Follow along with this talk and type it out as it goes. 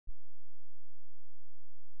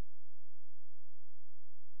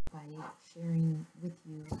sharing with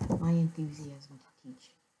you my enthusiasm to teach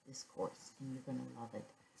this course, and you're going to love it.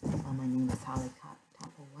 My name is Holly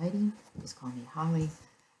Topple Whiting. Just call me Holly.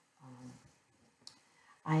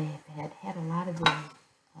 I have had a lot of the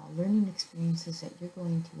learning experiences that you're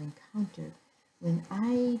going to encounter when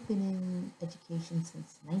I've been in education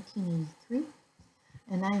since 1983,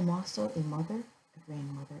 and I am also a mother, a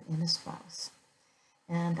grandmother, and a spouse.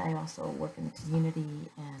 And I also work in the community,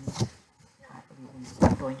 and I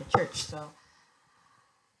believe in going to church. So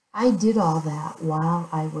I did all that while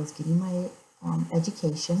I was getting my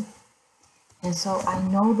education, and so I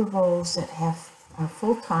know the roles that are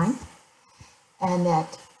full-time, and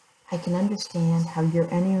that I can understand how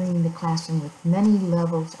you're entering the classroom with many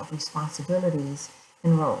levels of responsibilities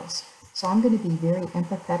and roles. So I'm going to be very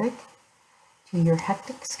empathetic to your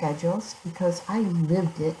hectic schedules because I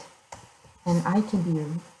lived it, and I can be a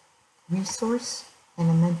resource and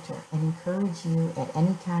a mentor and encourage you at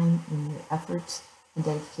any time when your efforts and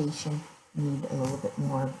dedication need a little bit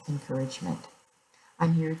more encouragement.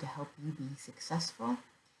 I'm here to help you be successful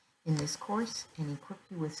in this course and equip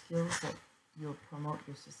you with skills that you'll promote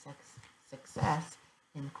your success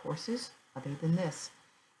in courses other than this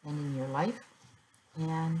and in your life.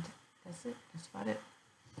 And that's it. That's about it.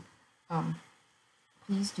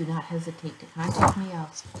 Please do not hesitate to contact me.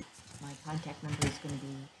 My contact number is going to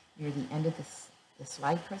be near the end of the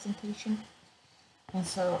slide presentation. And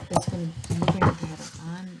so it's going to be here to have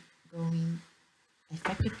an ongoing,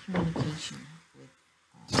 effective communication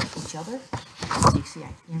with each other. As you see,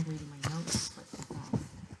 I am reading my notes, but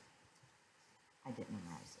I didn't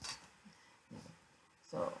memorize it.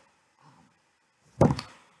 So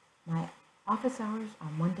my office hours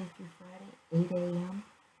are Monday through Friday, 8 a.m.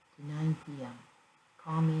 to 9 p.m.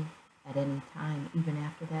 Call me at any time. Even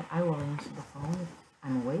after that, I will answer the phone if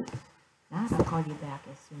I'm awake. If not, I'll call you back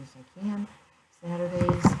as soon as I can.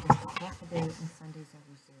 Saturdays, just a half a day, and Sundays are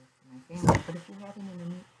reserved for my family. But if you're having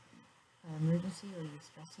an emergency or you're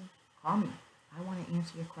stressing, call me. I want to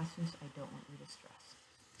answer your questions. I don't want you to stress.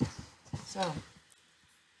 So,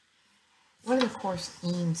 what are the course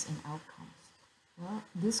aims and outcomes? Well,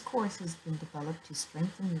 this course has been developed to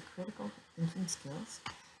strengthen your critical thinking skills,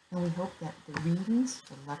 and we hope that the readings,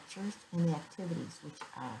 the lectures, and the activities, which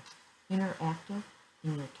are interactive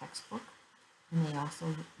in your textbook, and you'll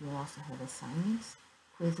also have assignments,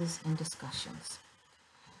 quizzes, and discussions.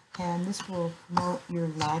 And this will promote your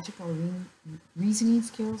logical reasoning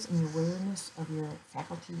skills and your awareness of your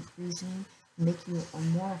faculty reasoning, make you a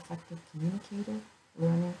more effective communicator,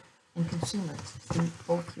 learner, and consumer in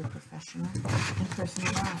both your professional and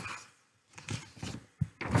personal lives.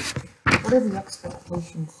 What are the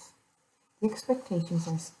expectations? The expectations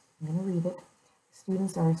are, I'm going to read it.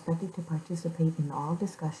 Students are expected to participate in all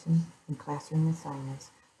discussion and classroom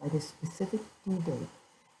assignments by the specific due date,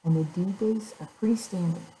 and the due dates are pretty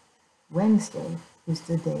standard. Wednesday is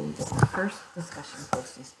the day that the first discussion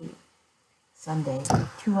post is due. Sunday,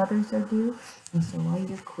 2 others are due, and so are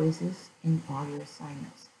your quizzes and all your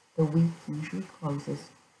assignments. The week usually closes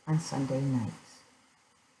on Sunday nights.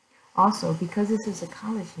 Also, because this is a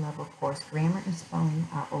college level course, grammar and spelling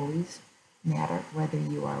are always matter whether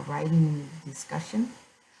you are writing in the discussion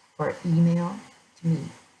or email to me.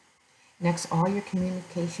 Next, all your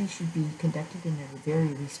communication should be conducted in a very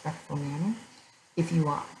respectful manner. If you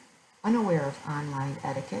are unaware of online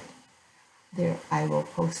etiquette, I will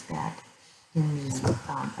post that in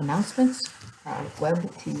the announcements web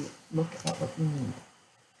to look at what you need.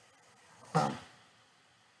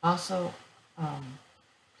 Also,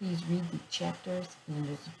 please read the chapters, and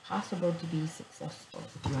it is possible to be successful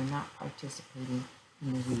if you are not participating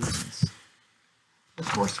in the readings. The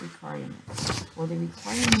course requirements. For the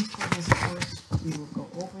requirements for this course, we will go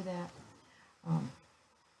over that.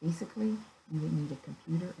 Basically, you would need a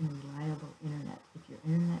computer and reliable internet. If your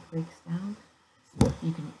internet breaks down,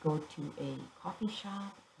 you can go to a coffee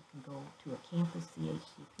shop, you can go to a campus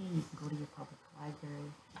CHCP, you can go to your public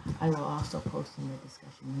library. I will also post in the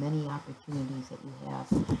discussion many opportunities that you have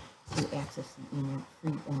to access the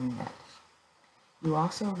free internet. You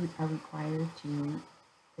also are required to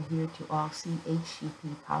adhere to all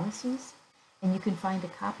CHCP policies, and you can find a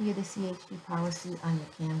copy of the CHP policy on the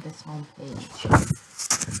Canvas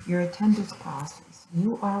homepage. Your attendance policies.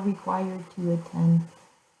 You are required to attend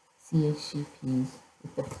CHCP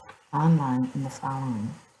online in the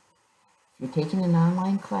following. If you're taking an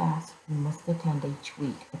online class, you must attend each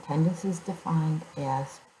week. Attendance is defined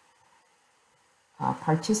as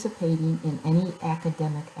participating in any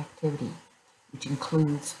academic activity, which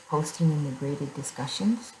includes posting in the graded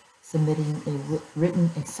discussions, submitting a written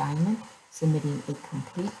assignment, submitting a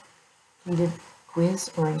completed quiz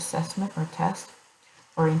or assessment or test,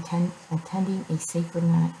 or attending a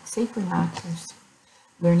synchronous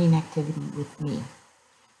learning activity with me.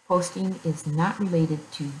 Posting is not related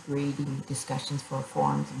to grading discussions for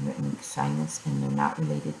forms and written assignments, and they're not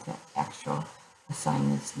related to actual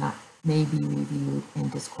assignments that may be reviewed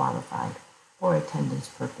and disqualified for attendance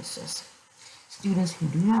purposes. Students who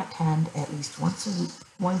do not attend at least once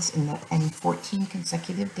in any 14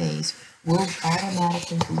 consecutive days will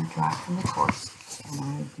automatically be dropped from the course, and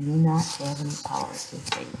I do not have any power to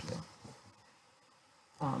save you.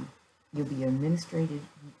 You'll be administratively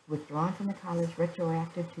withdrawn from the college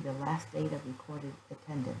retroactive to the last date of recorded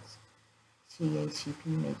attendance. CHCP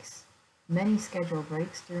makes many schedule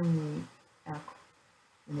breaks during when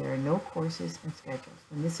there are no courses and schedules.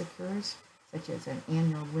 When this occurs, such as an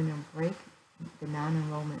annual winter break, the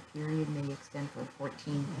non-enrollment period may extend for a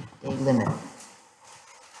 14-day limit.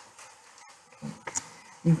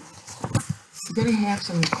 Okay. You're going to have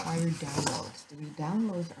some required downloads. The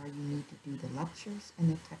downloads are you need to do the lectures and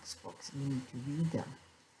the textbooks, and you need to read them.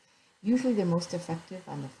 Usually they're most effective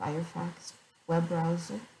on the Firefox web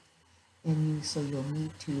browser, and so you'll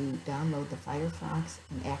need to download the Firefox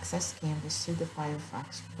and access Canvas through the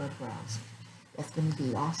Firefox web browser. That's going to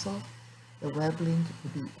be also, the web link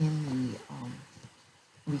will be in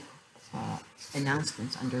the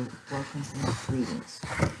announcements under Welcome and Greetings.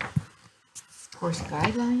 Course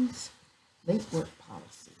guidelines. Late work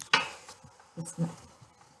policy.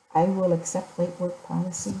 I will accept late work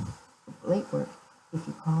policy, late work, if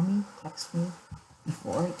you call me, text me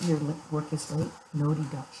before your work is late, no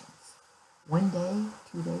deductions. 1 day,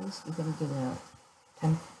 2 days, you're going to get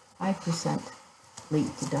a 5%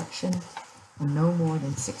 late deduction, and no more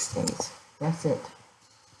than 6 days. That's it.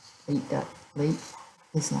 Late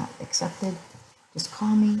is not accepted. Just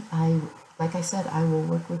call me. Like I said, I will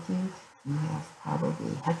work with you. You have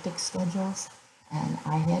probably hectic schedules, and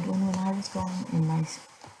I had one when I was going, and my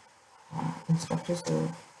instructors were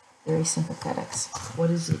very sympathetic.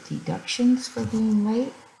 What is it? Deductions for being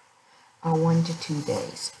late are 1 to 2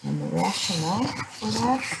 days, and the rationale for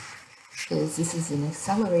that is this is an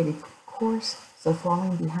accelerated course, so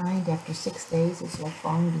falling behind after 6 days is like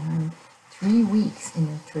falling behind 3 weeks in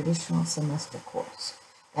a traditional semester course.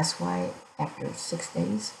 That's why after 6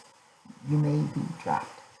 days, you may be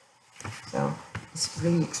dropped. So it's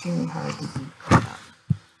really extremely hard to be caught up.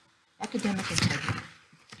 Academic integrity.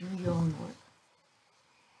 Do your own work.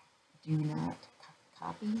 Do not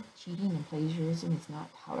copy. Cheating and plagiarism is not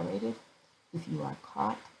tolerated. If you are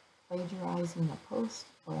caught plagiarizing a post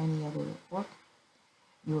or any other work,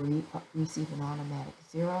 you will receive an automatic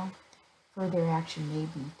 0. Further action may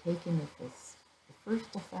be taken if it's the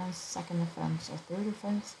first offense, second offense, or third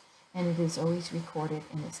offense, and it is always recorded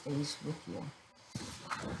and it stays with you.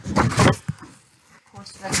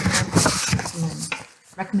 Course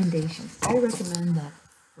recommendations. I recommend that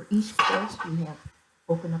for each course you have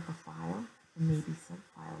open up a file and maybe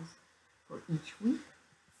sub-files for each week.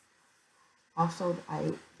 Also, I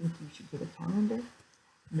think you should get a calendar.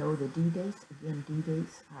 Know the due dates. Again, due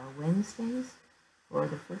dates are Wednesdays for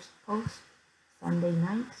the first post, Sunday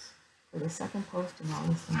nights for the second post, and all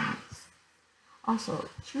the Sundays. Also,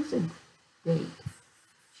 choose a date.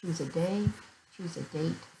 Choose a day. Choose a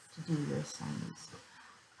date to do your assignments.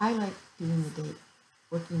 I like doing the date,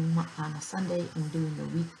 working on a Sunday and doing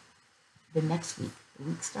the next week. The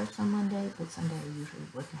week starts on Monday, but Sunday I usually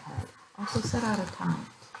work ahead. Also set out a time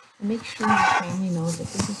and make sure your family knows that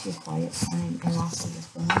this is your quiet time, and also your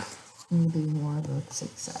family, and you'll be more of a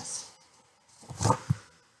success.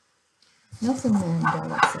 Nelson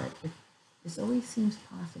Mandela said, this always seems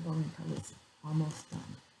possible until it's almost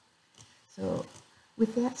done. So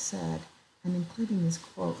with that said, I'm including this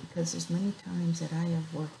quote because there's many times that I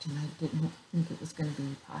have worked and I didn't think it was going to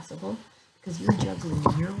be possible, because you're juggling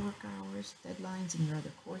your work hours, deadlines, and your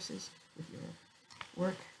other courses with your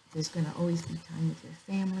work. There's going to always be time with your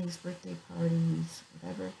families, birthday parties,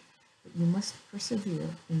 whatever, but you must persevere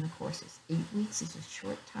in the courses. 8 weeks is a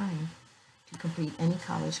short time to complete any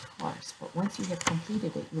college course, but once you have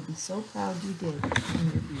completed it, you'll be so proud you did,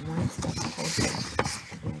 and you'll be one step closer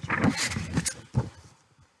to graduation.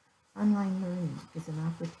 Online learning is an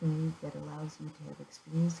opportunity that allows you to have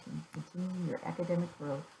experience and continue your academic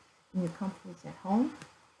growth in your comforts at home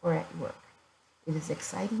or at work. It is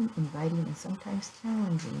exciting, inviting, and sometimes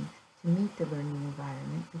challenging to meet the learning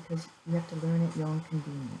environment because you have to learn at your own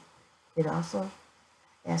convenience. It also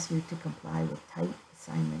asks you to comply with tight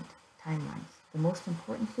assignment timelines. The most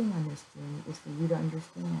important thing on this journey is for you to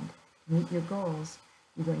understand, to meet your goals,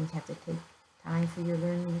 you're going to have to take time for your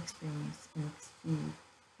learning experience and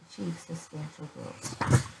achieve substantial growth.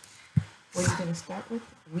 What are you going to start with?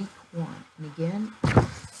 Week 1. And again,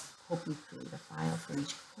 Hope you create a file for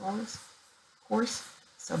each course,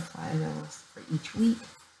 subfiles for each week,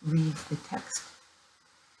 read the text,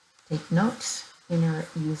 take notes,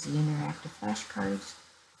 use the interactive flashcards,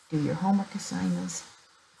 do your homework assignments,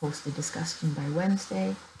 post the discussion by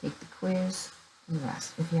Wednesday, take the quiz, and the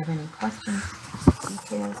rest. If you have any questions,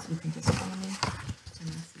 details, you can just call me, and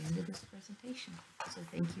that's the end of this presentation. So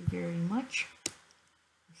thank you very much.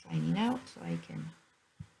 I'm signing out so I can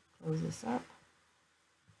close this up.